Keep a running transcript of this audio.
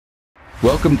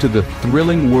Welcome to the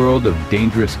thrilling world of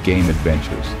dangerous game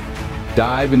adventures.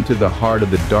 Dive into the heart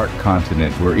of the dark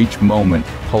continent where each moment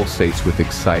pulsates with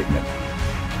excitement.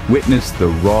 Witness the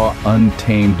raw,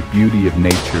 untamed beauty of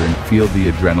nature and feel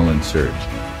the adrenaline surge.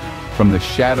 From the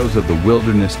shadows of the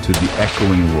wilderness to the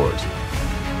echoing roars,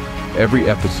 every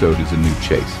episode is a new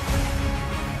chase.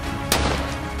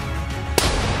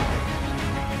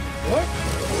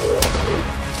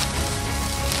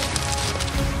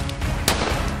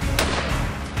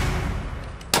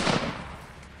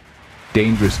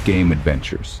 Dangerous game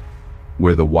adventures,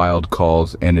 where the wild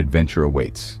calls and adventure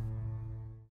awaits.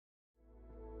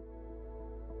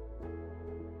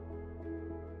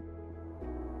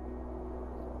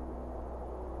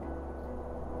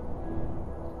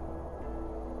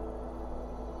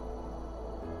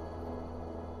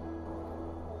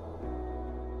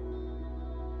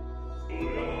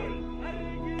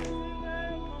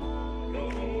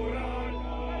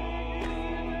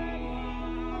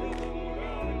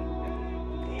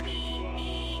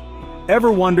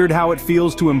 Ever wondered how it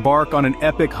feels to embark on an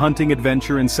epic hunting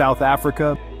adventure in South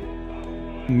Africa?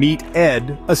 Meet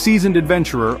Ed, a seasoned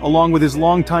adventurer, along with his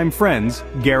longtime friends,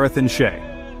 Gareth and Shea.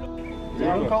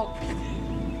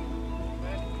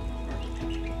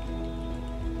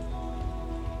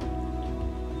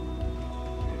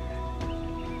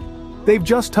 They've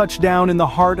just touched down in the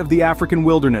heart of the African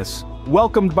wilderness,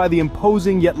 welcomed by the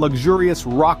imposing yet luxurious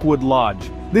Rockwood Lodge.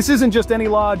 This isn't just any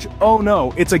lodge, oh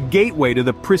no, it's a gateway to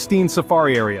the pristine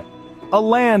safari area. A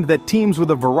land that teems with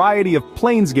a variety of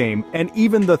plainsgame and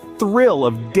even the thrill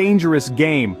of dangerous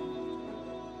game.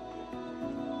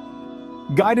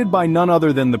 Guided by none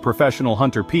other than the professional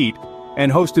hunter Piet, and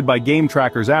hosted by Game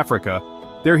Trackers Africa,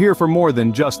 they're here for more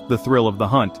than just the thrill of the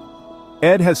hunt.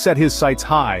 Ed has set his sights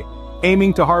high,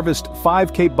 aiming to harvest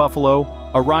 5 Cape Buffalo,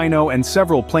 a rhino, and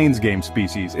several plainsgame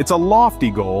species. It's a lofty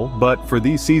goal, but for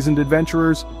these seasoned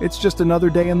adventurers, it's just another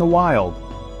day in the wild.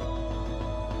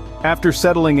 After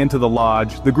settling into the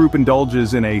lodge, the group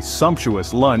indulges in a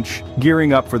sumptuous lunch,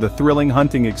 gearing up for the thrilling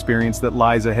hunting experience that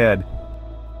lies ahead.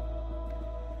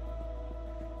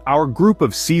 Our group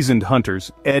of seasoned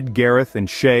hunters, Ed, Gareth, and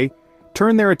Shea,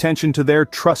 turn their attention to their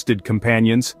trusted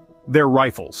companions, their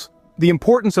rifles. The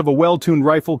importance of a well-tuned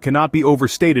rifle cannot be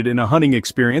overstated in a hunting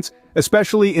experience,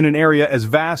 especially in an area as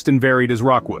vast and varied as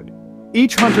Rockwood.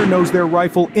 Each hunter knows their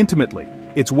rifle intimately,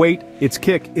 its weight, its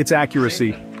kick, its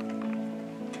accuracy.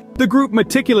 The group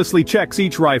meticulously checks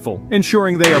each rifle,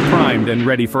 ensuring they are primed and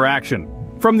ready for action.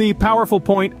 From the powerful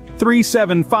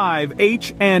 .375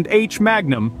 H&H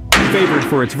Magnum, favored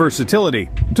for its versatility,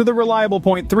 to the reliable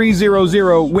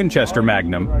 .300 Winchester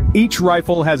Magnum, each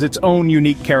rifle has its own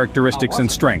unique characteristics and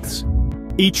strengths.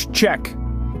 Each check,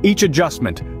 each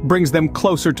adjustment, brings them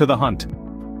closer to the hunt.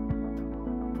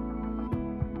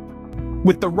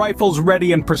 With the rifles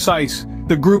ready and precise,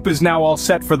 the group is now all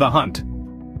set for the hunt.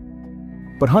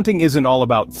 But hunting isn't all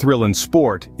about thrill and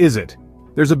sport, is it?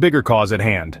 There's a bigger cause at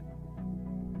hand.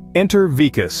 Enter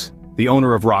Vikas, the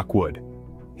owner of Rockwood.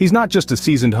 He's not just a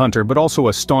seasoned hunter, but also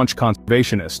a staunch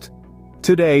conservationist.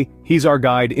 Today, he's our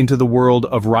guide into the world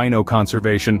of rhino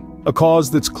conservation, a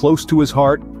cause that's close to his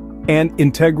heart and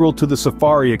integral to the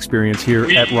safari experience here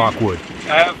at Rockwood. We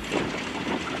have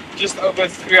just over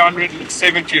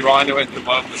 370 rhino at the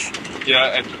moment here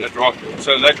at Rockwood.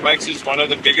 So that makes us one of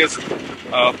the biggest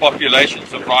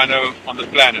populations of rhino on the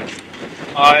planet.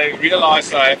 I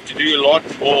realize I have to do a lot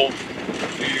more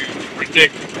to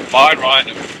protect my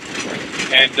rhino.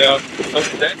 And so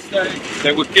that's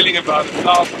they were killing about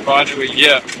 1,000 rhino a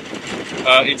year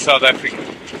in South Africa.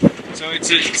 So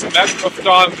it's a matter of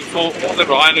time before all the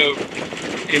rhino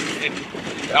in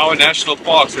our national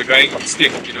parks are going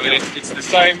extinct. You know, and it's the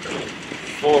same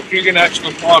for Kruger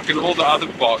National Park and all the other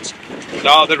parks.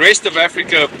 Now the rest of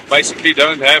Africa basically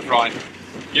don't have rhino.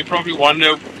 You probably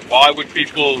wonder, why would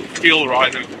people kill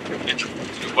rhino? And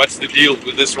what's the deal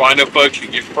with this rhino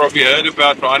poaching? You've probably heard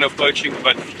about rhino poaching,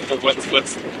 but what's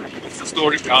the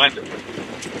story behind it?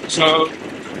 So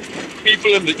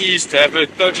people in the East have a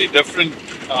totally different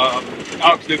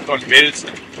outlook on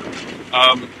medicine.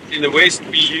 In the West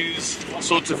we use all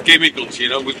sorts of chemicals, you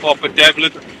know, we pop a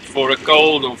tablet for a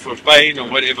cold or for pain or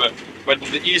whatever, but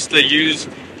in the East they use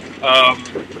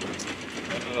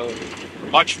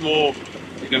much more,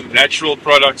 you know, natural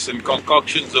products and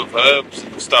concoctions of herbs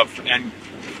and stuff, and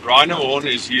rhino horn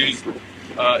is used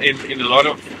in a lot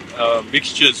of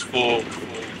mixtures for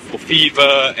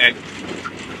fever, and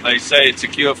they say it's a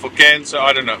cure for cancer.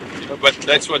 I don't know, you know, but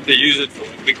that's what they use it for.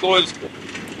 Because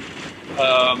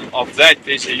of that,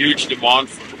 there's a huge demand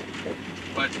for it.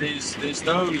 But there's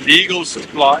no legal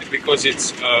supply because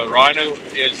it's rhino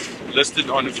is listed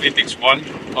on Appendix 1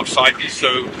 of CITES,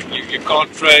 so you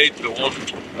can't trade the horn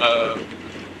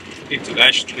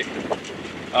internationally.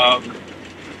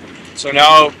 So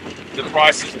now the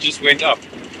prices just went up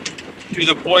to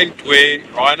the point where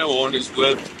rhino horn is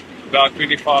worth about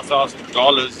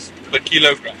 $25,000 per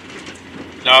kilogram.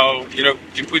 Now, you know,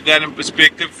 to put that in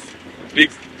perspective, a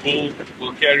big bull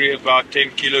will carry about 10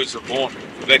 kilos of horn.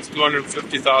 So that's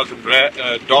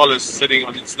 $250,000 sitting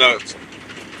on its nose.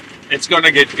 It's going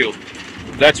to get killed.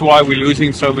 That's why we're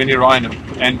losing so many rhino.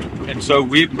 And so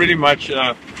we're pretty much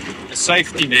a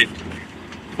safety net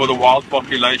for the wild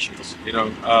populations, you know.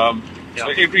 So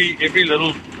every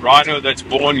little rhino that's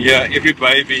born here, every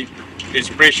baby is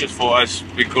precious for us,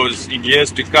 because in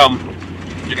years to come,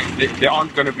 you know, there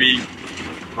aren't going to be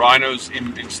rhinos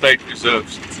in state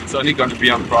reserves. It's only going to be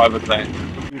on private land.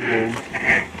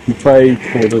 You pay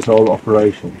for this whole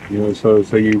operation, you know, so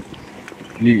you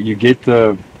get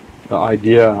the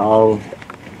idea how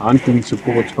hunting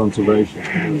supports conservation.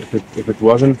 You know, if it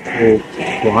wasn't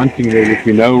for hunting, there would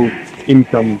be no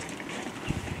income,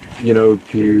 you know,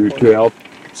 to help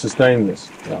sustain this.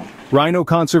 Yeah. Rhino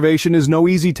conservation is no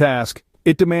easy task.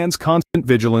 It demands constant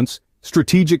vigilance,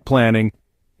 strategic planning,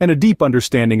 and a deep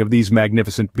understanding of these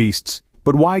magnificent beasts.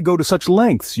 But why go to such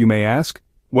lengths, you may ask?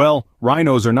 Well,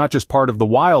 rhinos are not just part of the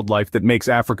wildlife that makes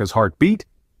Africa's heart beat.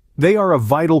 They are a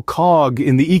vital cog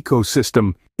in the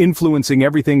ecosystem, influencing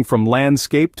everything from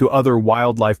landscape to other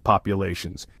wildlife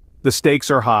populations. The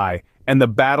stakes are high, and the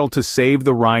battle to save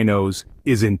the rhinos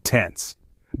is intense.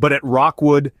 But at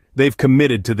Rockwood, they've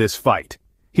committed to this fight.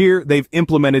 Here, they've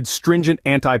implemented stringent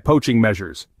anti-poaching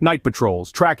measures, night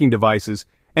patrols, tracking devices,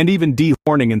 and even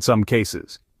dehorning in some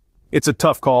cases. It's a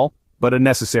tough call, but a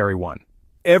necessary one.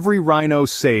 Every rhino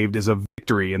saved is a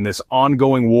victory in this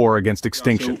ongoing war against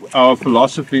extinction. So our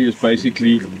philosophy is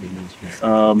basically,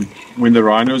 when the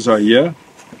rhinos are here,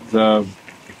 the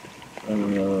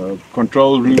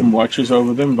control room watches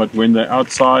over them, but when they're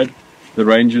outside, the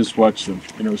rangers watch them.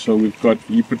 You know, so we've got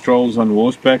patrols on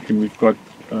horseback, and we've got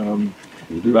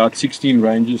about 16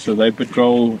 rangers, so they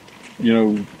patrol, you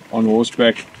know, on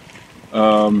horseback,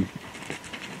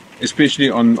 especially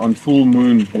on full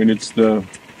moon, when it's the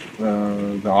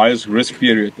highest risk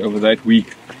period over that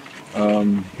week.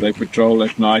 They patrol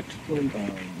at night, you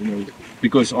know,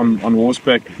 because on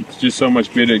horseback it's just so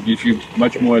much better. It gives you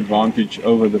much more advantage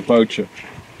over the poacher.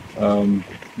 You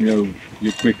know,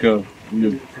 you're quicker,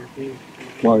 you're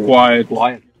quiet.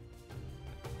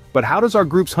 But how does our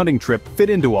group's hunting trip fit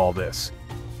into all this?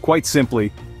 Quite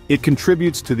simply, it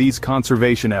contributes to these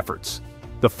conservation efforts.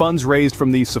 The funds raised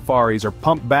from these safaris are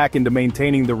pumped back into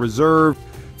maintaining the reserve,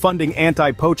 funding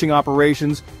anti-poaching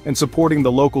operations, and supporting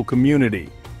the local community.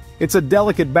 It's a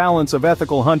delicate balance of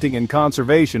ethical hunting and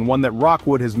conservation, one that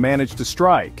Rockwood has managed to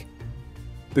strike.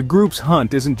 The group's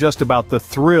hunt isn't just about the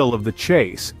thrill of the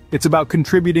chase. It's about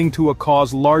contributing to a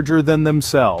cause larger than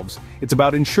themselves. It's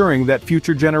about ensuring that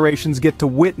future generations get to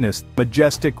witness the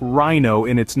majestic rhino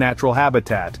in its natural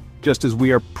habitat, just as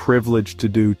we are privileged to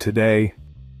do today.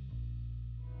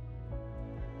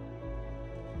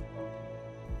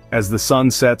 As the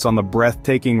sun sets on the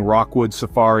breathtaking Rockwood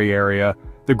Safari area,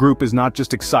 the group is not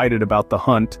just excited about the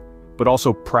hunt, but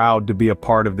also proud to be a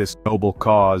part of this noble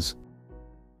cause.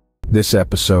 This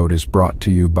episode is brought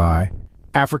to you by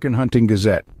African Hunting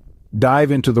Gazette.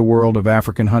 Dive into the world of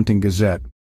African Hunting Gazette.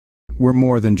 We're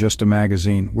more than just a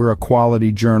magazine. We're a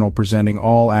quality journal presenting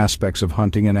all aspects of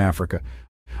hunting in Africa.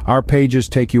 Our pages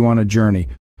take you on a journey,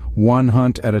 one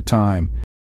hunt at a time.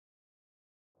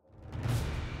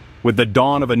 With the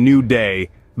dawn of a new day,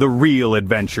 the real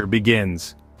adventure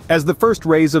begins. As the first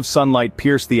rays of sunlight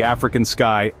pierce the African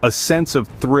sky, a sense of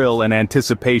thrill and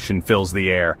anticipation fills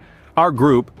the air. Our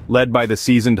group, led by the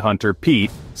seasoned hunter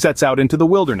Piet, sets out into the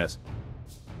wilderness.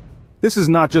 This is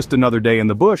not just another day in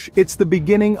the bush, it's the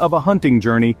beginning of a hunting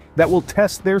journey that will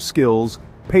test their skills,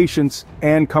 patience,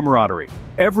 and camaraderie.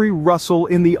 Every rustle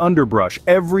in the underbrush,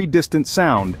 every distant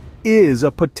sound, is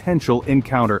a potential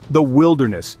encounter. The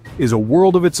wilderness is a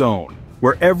world of its own,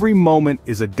 where every moment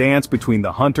is a dance between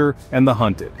the hunter and the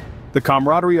hunted. The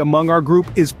camaraderie among our group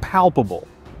is palpable.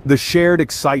 The shared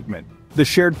excitement, the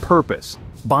shared purpose,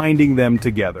 binding them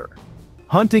together.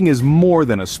 Hunting is more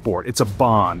than a sport, it's a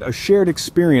bond, a shared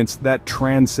experience that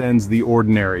transcends the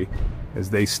ordinary.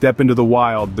 As they step into the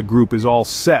wild, the group is all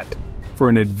set for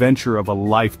an adventure of a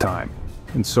lifetime,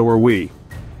 and so are we.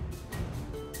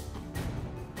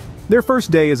 Their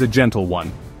first day is a gentle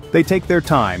one. They take their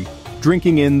time,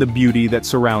 drinking in the beauty that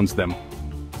surrounds them.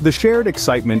 The shared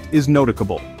excitement is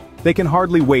noticeable. They can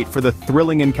hardly wait for the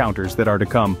thrilling encounters that are to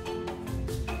come.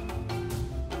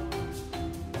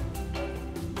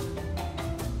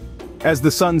 As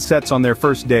the sun sets on their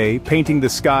first day, painting the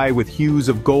sky with hues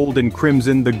of gold and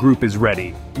crimson, the group is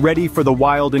ready. Ready for the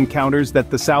wild encounters that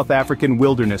the South African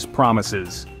wilderness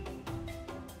promises.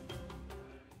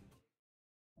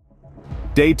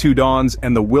 Day 2 dawns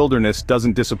and the wilderness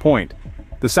doesn't disappoint.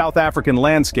 The South African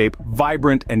landscape,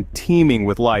 vibrant and teeming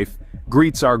with life,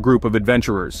 greets our group of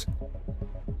adventurers.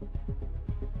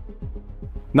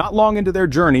 Not long into their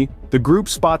journey, the group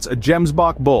spots a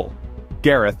Gemsbok bull.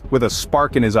 Gareth, with a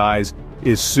spark in his eyes,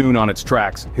 is soon on its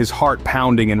tracks, his heart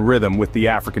pounding in rhythm with the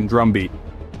African drumbeat.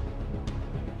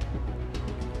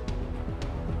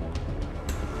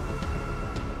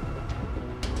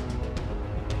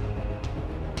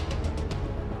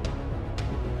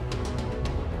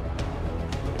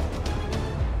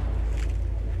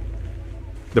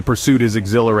 The pursuit is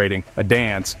exhilarating, a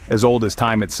dance as old as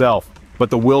time itself,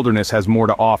 but the wilderness has more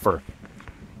to offer.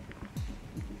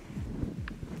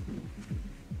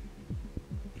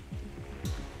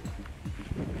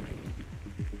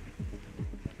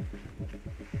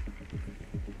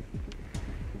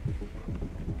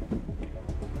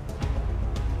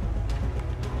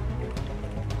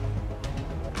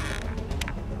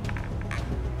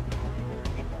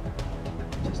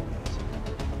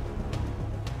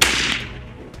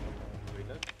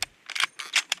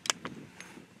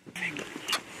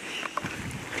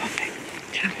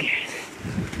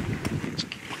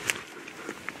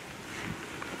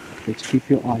 Let's keep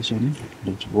your eyes on him.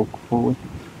 Let's walk forward.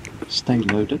 Stay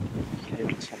loaded.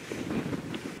 Okay,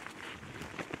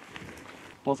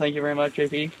 well, thank you very much,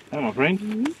 JP. oh, my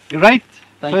friend. Great.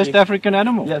 First African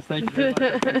animal. Yes, thank you very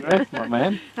much. Congrats, my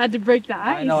man. Had to break the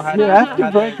ice. I know how You have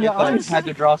to break your ice. Had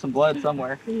to draw some blood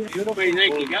somewhere. Yeah. You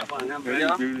got one,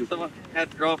 yeah. Someone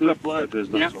had to draw some blood.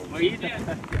 Yeah. Well, you did.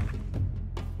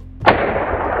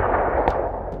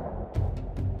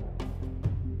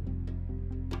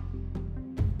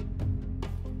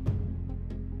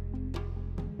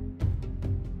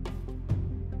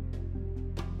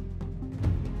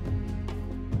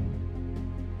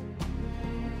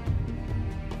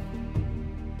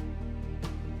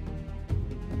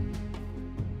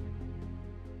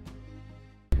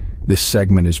 This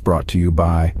segment is brought to you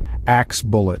by Axe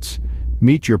Bullets.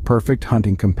 Meet your perfect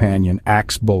hunting companion,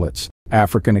 Axe Bullets.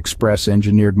 African Express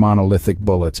engineered monolithic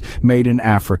bullets, made in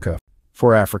Africa.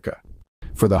 For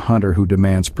the hunter who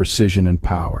demands precision and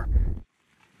power.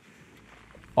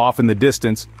 Off in the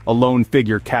distance, a lone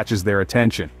figure catches their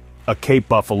attention. A Cape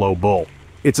Buffalo bull.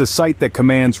 It's a sight that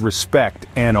commands respect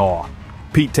and awe.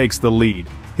 Pete takes the lead,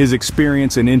 his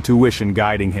experience and intuition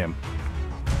guiding him.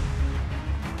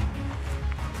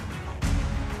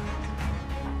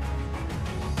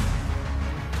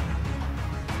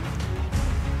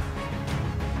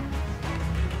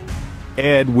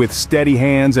 Ed, with steady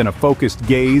hands and a focused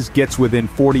gaze, gets within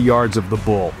 40 yards of the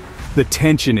bull. The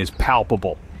tension is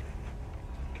palpable.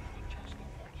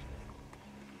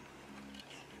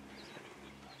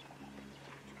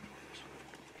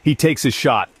 He takes his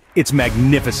shot. It's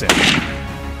magnificent.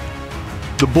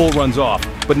 The bull runs off,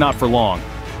 but not for long.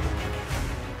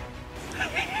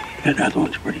 That other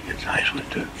one's pretty good size one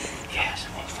too. Yes.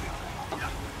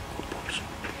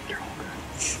 They're all good.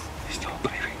 He's still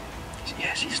breathing.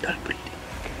 Yes, he's still breathing.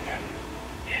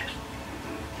 Yes.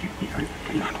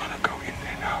 You don't want to go in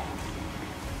there now.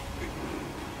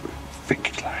 I think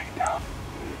it's lying down.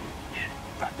 Yeah.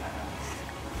 But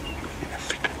in a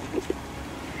thicket.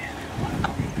 Yeah, I don't want to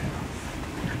go in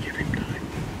there. Give him time.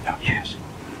 Yeah. Yes.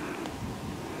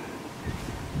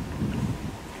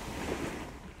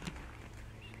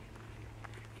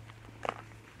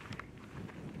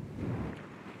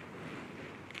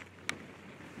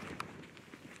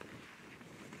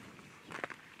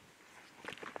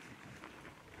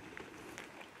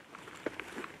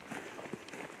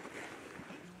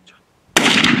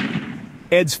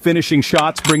 Ed's finishing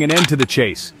shots bring an end to the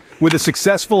chase. With a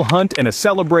successful hunt and a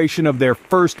celebration of their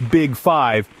first Big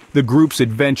Five, the group's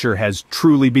adventure has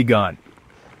truly begun.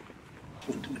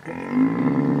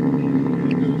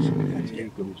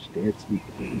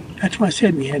 That's why I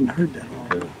said we hadn't heard that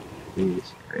all.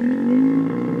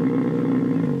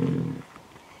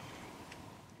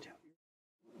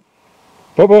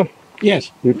 Papa,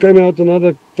 Yes. you came out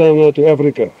another time out to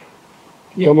Africa.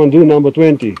 Yeah. Come and do number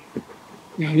 20.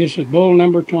 Now this is bull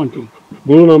number 20.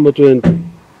 Bull number 20.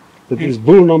 That is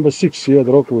bull number 6 here at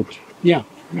Rockwood. Yeah,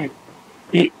 right.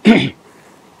 You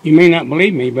may not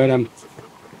believe me, but I'm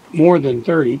more than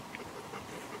 30.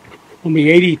 I'll be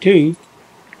 82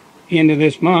 end of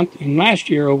this month. And last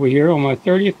year over here on my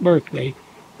 30th birthday,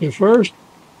 the first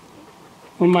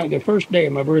day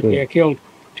of my birthday, I killed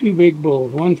two big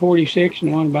bulls, one 46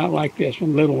 and one about like this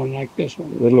one, little one like this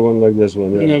one. Little one like this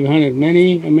one, And yeah. I've hunted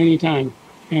many times.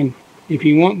 And if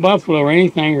you want buffalo or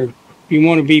anything, or if you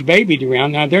want to be babied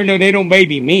around, now they don't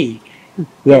baby me.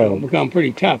 Yeah. It'll become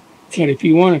pretty tough. But if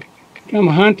you want to come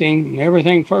hunting and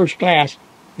everything first class,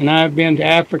 and I've been to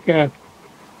Africa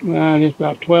just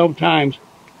about 12 times,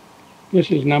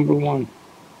 this is number one.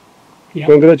 Yeah.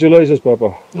 Congratulations,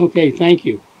 Papa. Okay, thank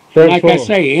you. Thanks Like I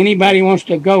say, anybody wants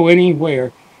to go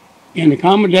anywhere, in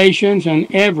accommodations and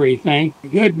everything, a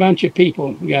good bunch of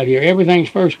people we got here. Everything's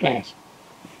first class.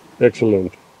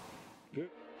 Excellent.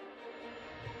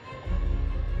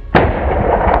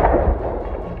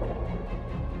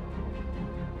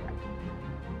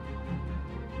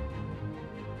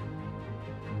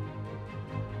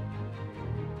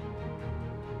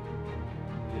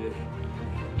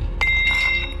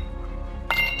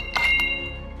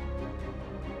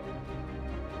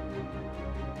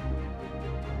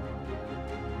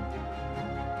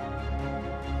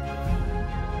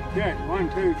 Good. 1,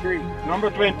 2, 3. Number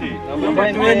 20.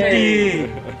 Number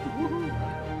 20.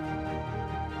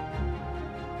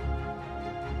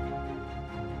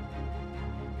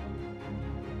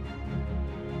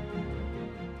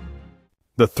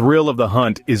 The thrill of the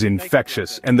hunt is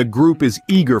infectious, and the group is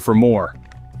eager for more.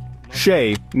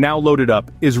 Shea, now loaded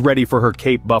up, is ready for her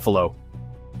Cape Buffalo.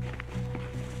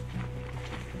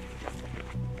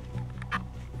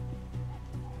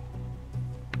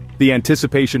 The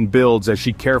anticipation builds as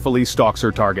she carefully stalks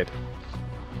her target.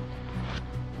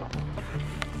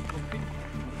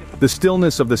 The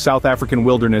stillness of the South African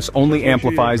wilderness only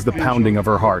amplifies the pounding of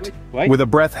her heart. With a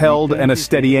breath held and a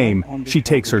steady aim, she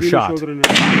takes her shot.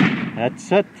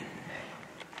 That's it.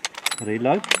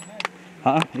 Reload.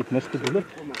 It missed the bullet.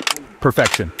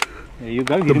 Perfection. There you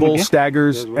go. The bull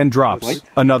staggers and drops.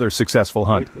 Another successful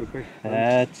hunt.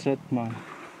 That's it, man.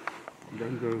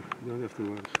 Don't have to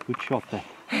worry. Good shot there.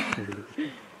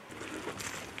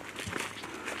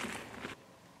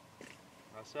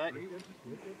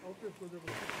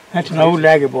 That's an old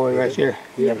dagger boy right there.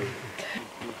 Yeah.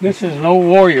 This is an old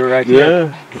warrior right there.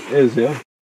 Yeah, it is, yeah.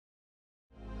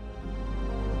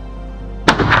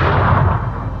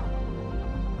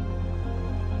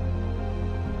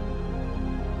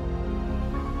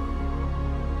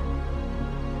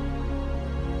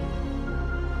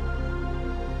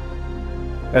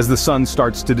 As the sun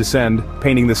starts to descend,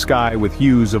 painting the sky with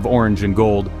hues of orange and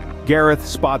gold, Gareth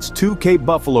spots two Cape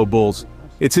Buffalo bulls.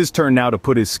 It's his turn now to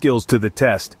put his skills to the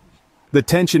test. The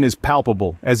tension is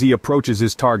palpable as he approaches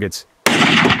his targets.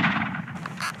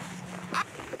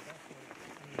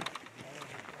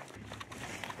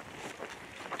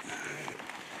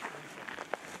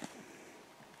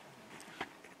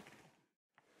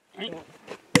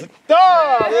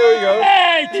 Ah, there we go.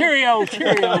 Hey, cheerio,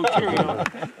 cheerio, cheerio.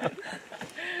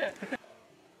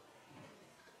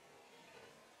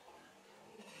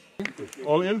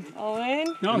 All in? All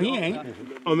in. No, he ain't.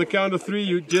 On the count of 3,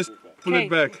 you just pull Okay. it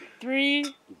back. 3,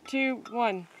 2,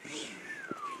 1.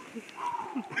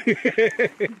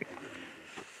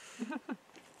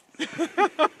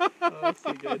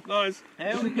 Nice.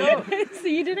 There we go. So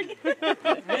you did it again.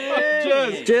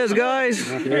 Cheers. Cheers,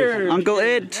 guys. Uncle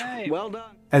Ed. Well done.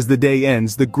 As the day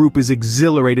ends, the group is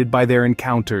exhilarated by their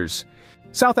encounters.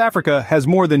 South Africa has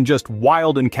more than just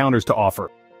wild encounters to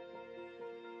offer.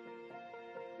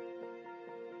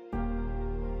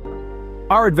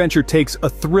 Our adventure takes a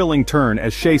thrilling turn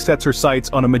as Shea sets her sights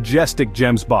on a majestic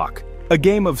Gemsbok. A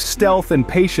game of stealth and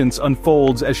patience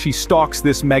unfolds as she stalks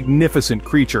this magnificent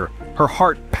creature, her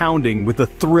heart pounding with the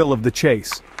thrill of the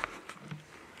chase.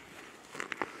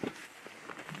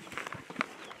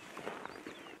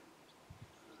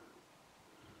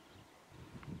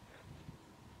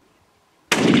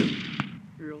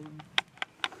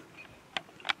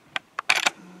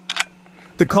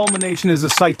 The culmination is a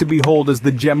sight to behold as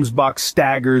the Gemsbok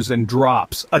staggers and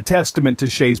drops, a testament to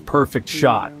Shea's perfect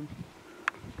shot.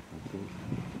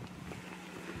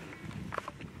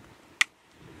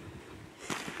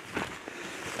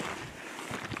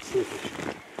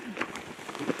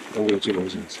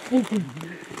 Congratulations.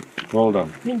 Well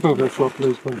done.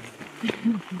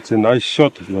 It's a nice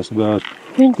shot. It was about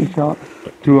Thank you, shot.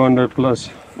 200 plus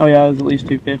Oh yeah, it was at least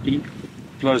 250.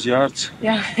 plus yards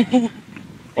Yeah.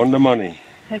 on the money.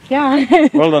 Heck yeah.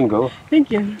 Well done, girl.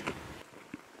 Thank you.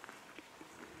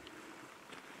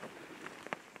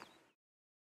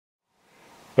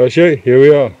 Shea, here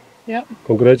we are. Yep.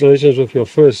 Congratulations with your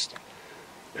first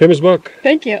Gemsbok.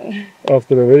 Thank you.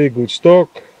 After a very good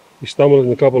stalk, we stumbled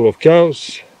on a couple of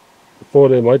cows. Thought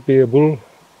there might be a bull,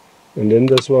 and then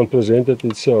this one presented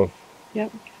itself.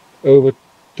 Yep. Over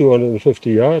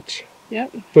 250 yards.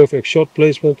 Yep. perfect shot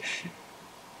placement.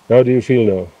 How do you feel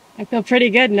now? I feel pretty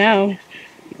good now.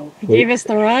 Gave us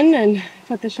the run and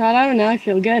put the shot out, and now I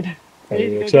feel good. Ready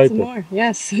to go get some more.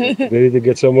 Yes. Ready to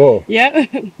get some more?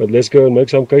 Yep. But let's go and make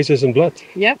some cases in blood.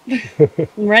 Yep. I'm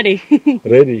ready.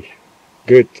 Ready.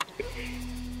 Good.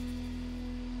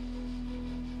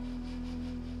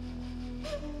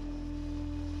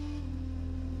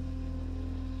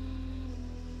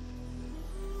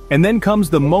 And then comes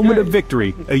the moment of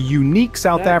victory, a unique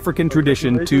South African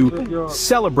tradition to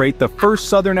celebrate the first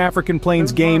Southern African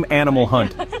Plains game animal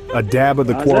hunt. A dab of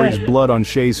the quarry's blood on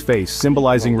Shea's face,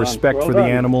 symbolizing respect for the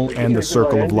animal and the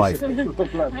circle of life.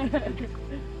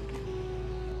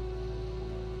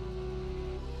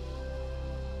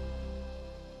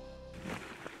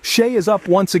 Shea is up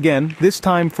once again, this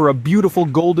time for a beautiful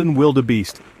golden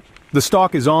wildebeest. The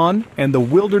stalk is on, and the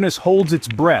wilderness holds its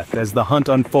breath as the hunt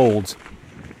unfolds.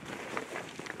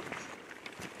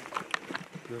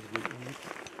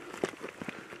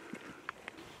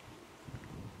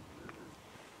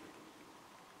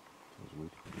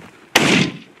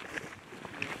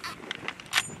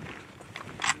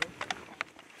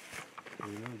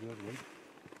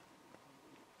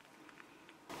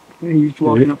 He's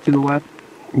walking up to the left.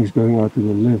 He's going out to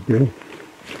the left,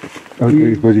 yeah.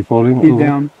 Okay, was he falling? He's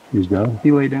down. He's down.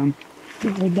 He lay down. He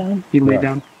laid down. He lay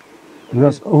down.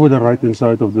 That's over the right hand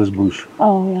side of this bush.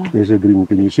 Oh, yeah. There's a green,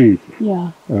 can you see it?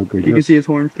 Yeah. Okay, You can see his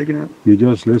horn sticking out. you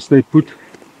just, let's stay put.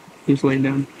 He's laying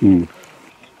down.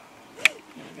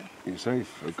 You're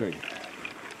safe, okay.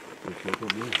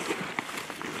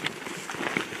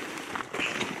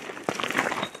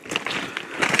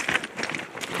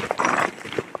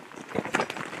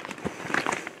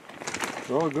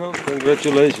 Oh, girl,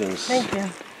 congratulations. Thank you.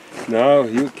 Now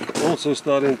you're also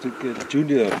starting to get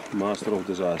junior master of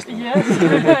disaster.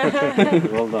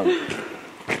 Yes. Well done.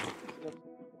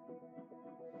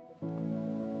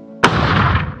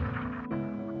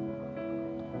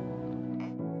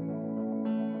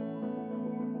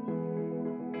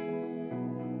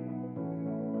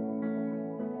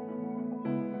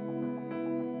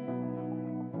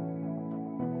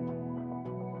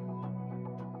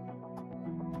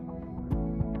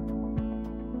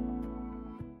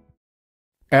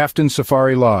 Afton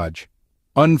Safari Lodge.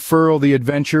 Unfurl the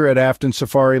adventure at Afton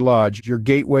Safari Lodge, your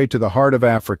gateway to the heart of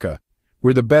Africa.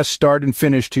 We're the best start and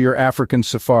finish to your African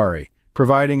safari,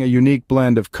 providing a unique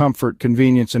blend of comfort,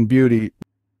 convenience, and beauty.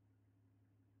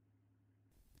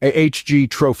 AHG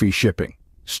Trophy Shipping.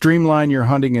 Streamline your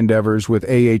hunting endeavors with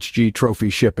AHG Trophy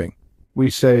Shipping. We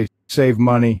say, save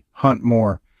money, hunt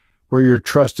more. We're your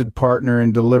trusted partner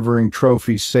in delivering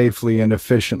trophies safely and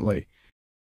efficiently.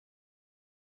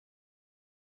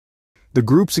 The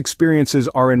group's experiences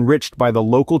are enriched by the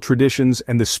local traditions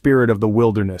and the spirit of the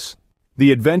wilderness.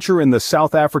 The adventure in the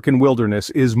South African wilderness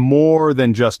is more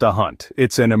than just a hunt.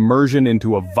 It's an immersion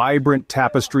into a vibrant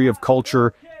tapestry of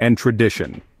culture and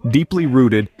tradition, deeply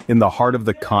rooted in the heart of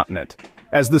the continent.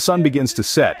 As the sun begins to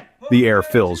set, the air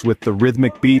fills with the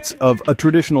rhythmic beats of a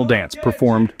traditional dance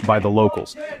performed by the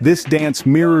locals. This dance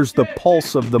mirrors the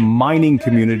pulse of the mining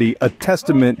community, a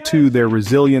testament to their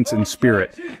resilience and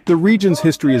spirit. The region's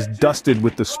history is dusted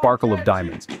with the sparkle of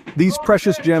diamonds. These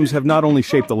precious gems have not only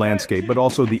shaped the landscape, but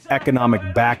also the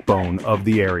economic backbone of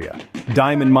the area.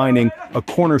 Diamond mining, a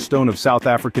cornerstone of South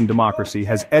African democracy,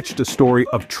 has etched a story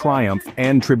of triumph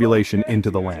and tribulation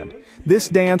into the land. This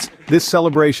dance, this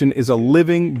celebration is a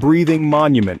living, breathing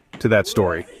monument to that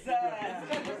story.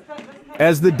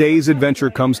 As the day's adventure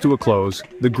comes to a close,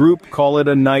 the group call it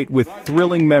a night with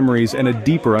thrilling memories and a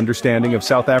deeper understanding of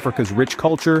South Africa's rich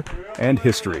culture and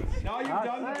history.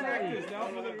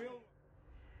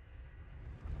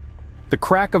 The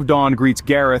crack of dawn greets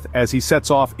Gareth as he sets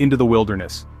off into the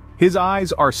wilderness. His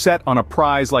eyes are set on a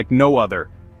prize like no other,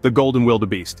 the golden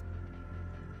wildebeest.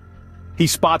 He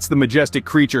spots the majestic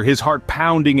creature, his heart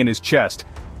pounding in his chest.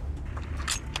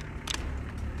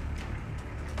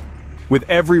 With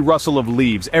every rustle of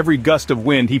leaves, every gust of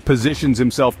wind, he positions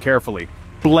himself carefully,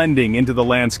 blending into the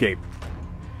landscape.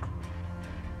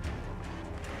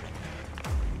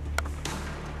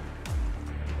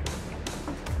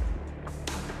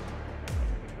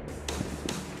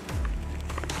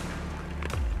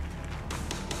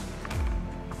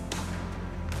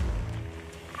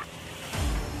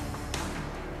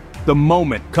 The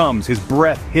moment comes, his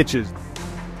breath hitches.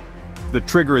 The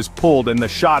trigger is pulled and the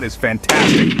shot is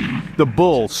fantastic. The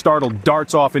bull, startled,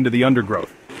 darts off into the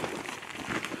undergrowth.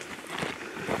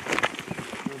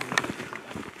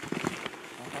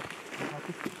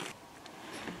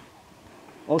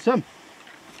 Awesome.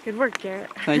 Good work, Garrett.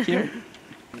 Thank you.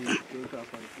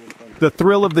 The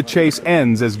thrill of the chase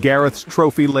ends as Gareth's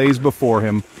trophy lays before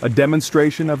him, a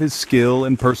demonstration of his skill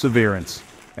and perseverance.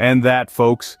 And that,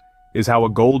 folks, is how a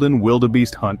golden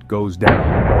wildebeest hunt goes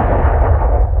down.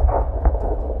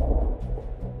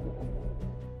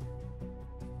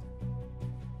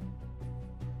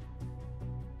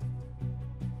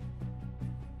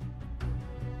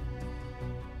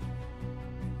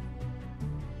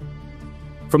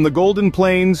 From the Golden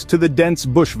Plains to the dense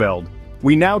bushveld,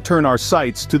 we now turn our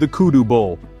sights to the kudu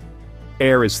bull.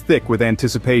 Air is thick with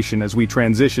anticipation as we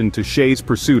transition to Shea's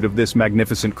pursuit of this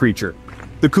magnificent creature.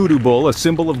 The kudu bull, a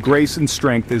symbol of grace and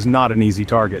strength, is not an easy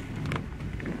target.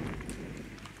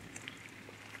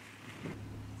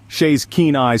 Shea's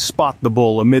keen eyes spot the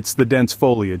bull amidst the dense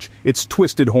foliage, its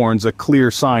twisted horns a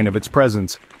clear sign of its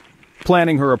presence.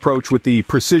 Planning her approach with the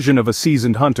precision of a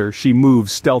seasoned hunter, she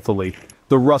moves stealthily,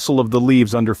 the rustle of the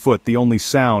leaves underfoot the only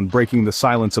sound breaking the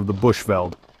silence of the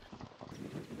bushveld.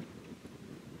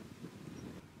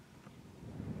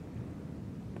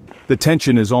 The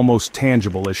tension is almost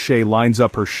tangible as Shea lines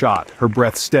up her shot, her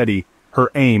breath steady,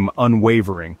 her aim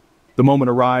unwavering. The moment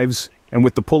arrives, and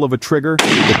with the pull of a trigger,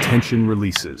 the tension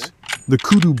releases. The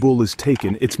kudu bull is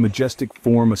taken, its majestic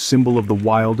form a symbol of the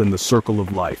wild and the circle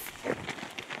of life.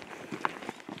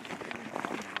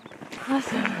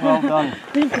 Awesome. Well done.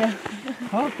 Thank you.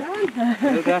 Well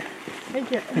done. Okay.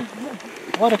 Thank you.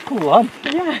 What a cool hunt.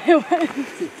 Yeah, it was.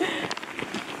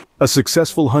 A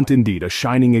successful hunt indeed, a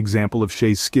shining example of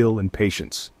Shea's skill and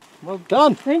patience. Well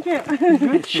done. Thank you.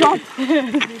 Good shot.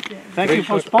 Thank you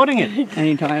for spotting it.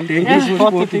 Anytime. We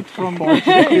spotted it from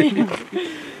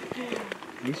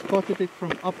we spotted it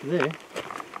from up there,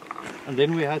 and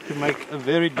then we had to make a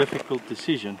very difficult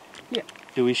decision. Yeah.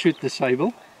 Do we shoot the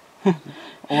sable?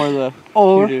 Or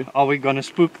Are we going to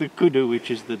spook the kudu,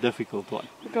 which is the difficult one?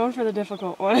 Going for the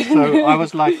difficult one. So I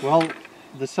was like, well,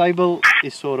 the sable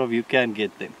is sort of, you can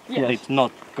get them. Yes. It's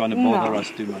not going to bother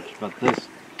us too much, but this,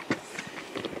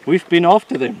 we've been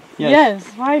after them. Yes,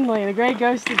 finally, the grey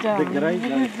ghost is down. The grey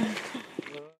ghost.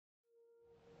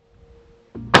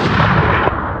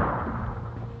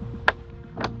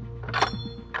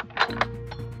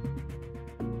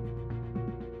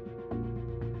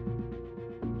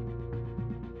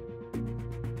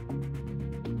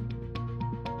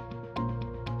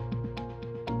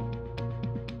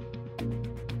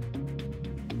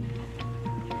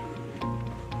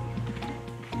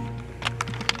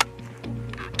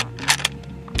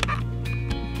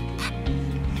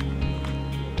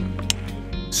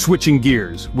 Switching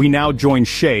gears, we now join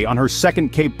Shea on her second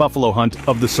Cape Buffalo hunt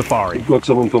of the safari. We've got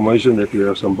some information that we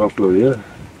have some buffalo here.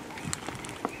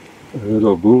 A herd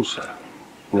of bulls.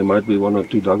 There might be 1 or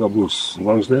 2 dagga bulls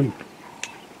amongst them.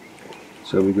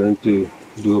 So we're going to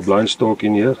do a blind stalk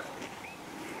in here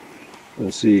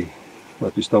and see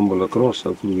what we stumble across.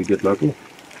 Hopefully we get lucky.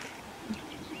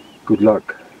 Good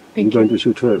luck. You're going to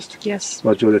shoot first. Yes.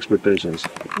 What's your expectations?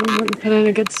 I'm going to put in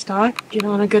a good stock, get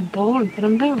on a good bull, and put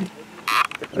him down.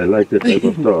 I like that type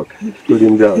of talk. Put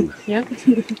him down. Yep.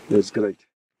 That's great.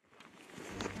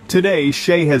 Today,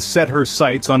 Shea has set her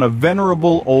sights on a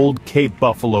venerable old Cape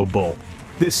Buffalo bull.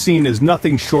 This scene is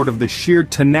nothing short of the sheer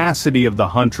tenacity of the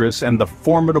huntress and the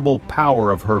formidable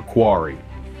power of her quarry.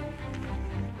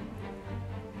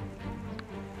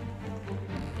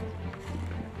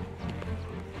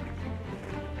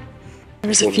 There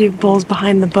was a few bulls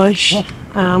behind the bush.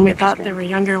 We thought there were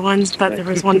younger ones, but there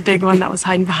was one big one that was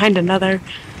hiding behind another.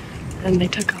 And they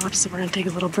took off, so we're going to take a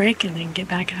little break and then get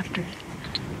back after it.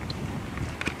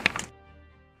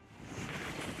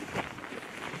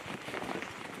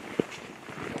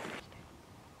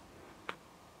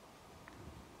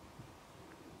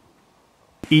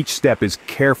 Each step is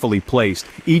carefully placed,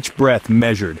 each breath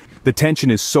measured. The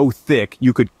tension is so thick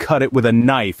you could cut it with a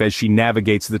knife as she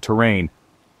navigates the terrain.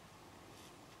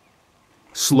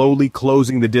 Slowly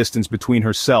closing the distance between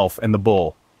herself and the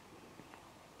bull.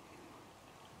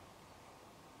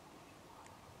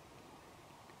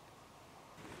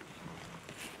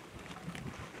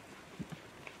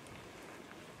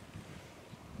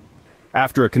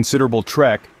 After a considerable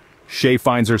trek, Shea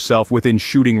finds herself within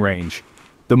shooting range.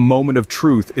 The moment of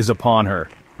truth is upon her.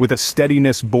 With a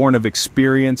steadiness born of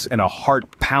experience and a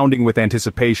heart pounding with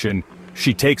anticipation,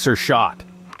 she takes her shot.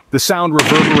 The sound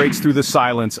reverberates through the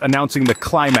silence, announcing the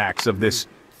climax of this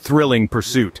thrilling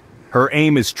pursuit. Her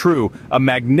aim is true, a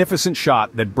magnificent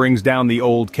shot that brings down the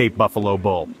old Cape Buffalo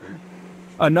bull.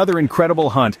 Another incredible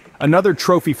hunt, another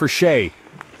trophy for Shea.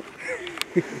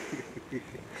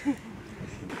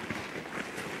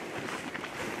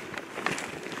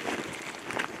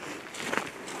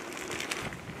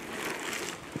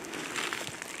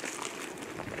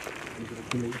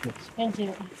 Congratulations. Thank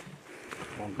you.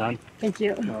 Well done. Thank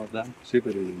you. Well done. Super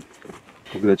easy.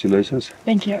 Congratulations.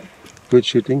 Thank you. Good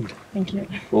shooting. Thank you.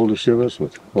 All the shivers,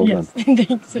 but well Yes.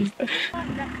 done. Thanks.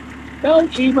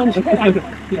 Don't even.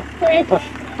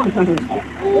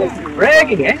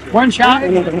 Bragging, eh? One shot.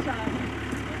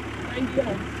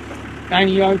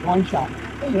 90 yards, one shot.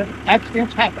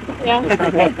 Accidents happen. Yeah.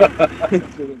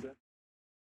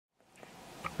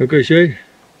 Okay, Shea,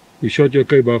 you shot your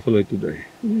Cape Buffalo today.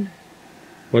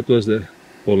 What was the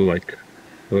all like,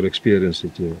 or experience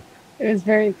that you? It was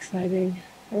very exciting.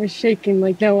 I was shaking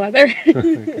like no other.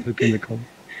 Look in the camera.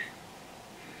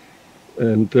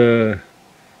 And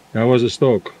how was the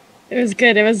stalk? It was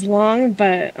good. It was long,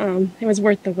 but it was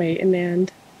worth the wait in the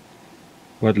end.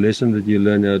 What lesson did you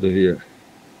learn out of here?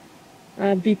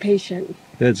 Be patient.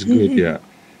 That's good, yeah.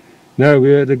 Now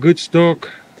we had a good stalk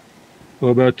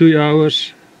for about 2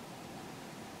 hours,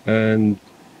 and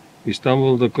we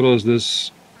stumbled across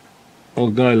this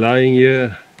old guy lying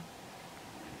here.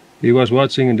 He was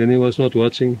watching and then he was not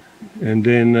watching, and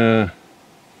then at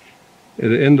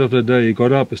the end of the day he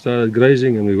got up and started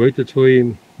grazing, and we waited for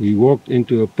him. He walked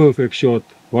into a perfect shot,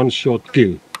 one shot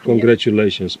kill.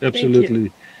 Congratulations,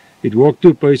 absolutely. It walked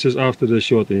 2 paces after the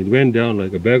shot and it went down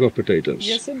like a bag of potatoes.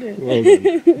 Yes, it did. Well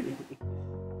done.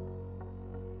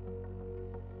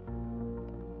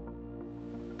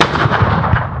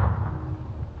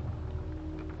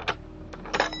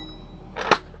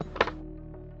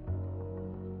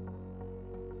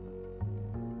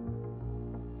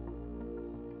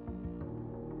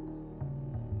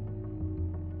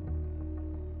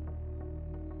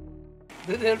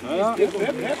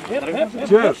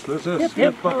 Cheers, let's just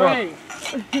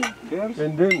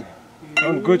and then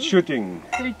on good shooting.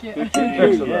 Thank you.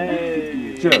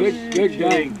 Excellent. Cheers. Good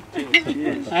game.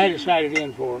 I had to sight it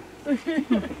in for her.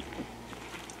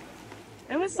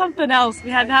 It was something else. We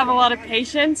had to have a lot of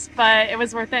patience, but it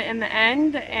was worth it in the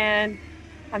end, and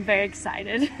I'm very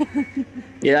excited.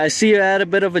 Yeah, I see you had a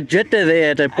bit of a jitter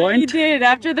there at a I point. did.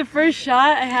 After the first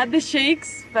shot, I had the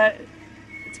shakes, but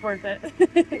it's worth it.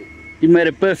 You made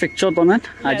a perfect shot on it.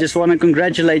 I Yes. just want to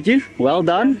congratulate you. Well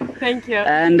done. Thank you.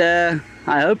 And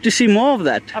I hope to see more of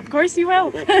that. Of course you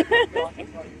will.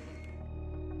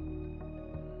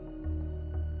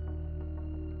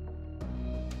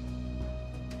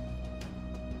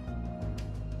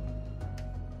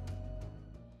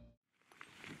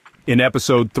 In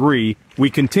episode 3, we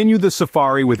continue the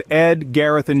safari with Ed,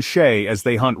 Gareth, and Shea as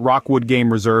they hunt Rockwood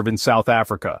Game Reserve in South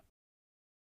Africa.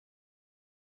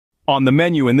 On the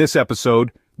menu in this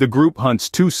episode, the group hunts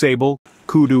 2 sable,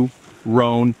 kudu,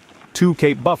 roan, 2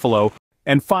 Cape Buffalo,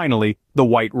 and finally, the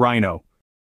white rhino.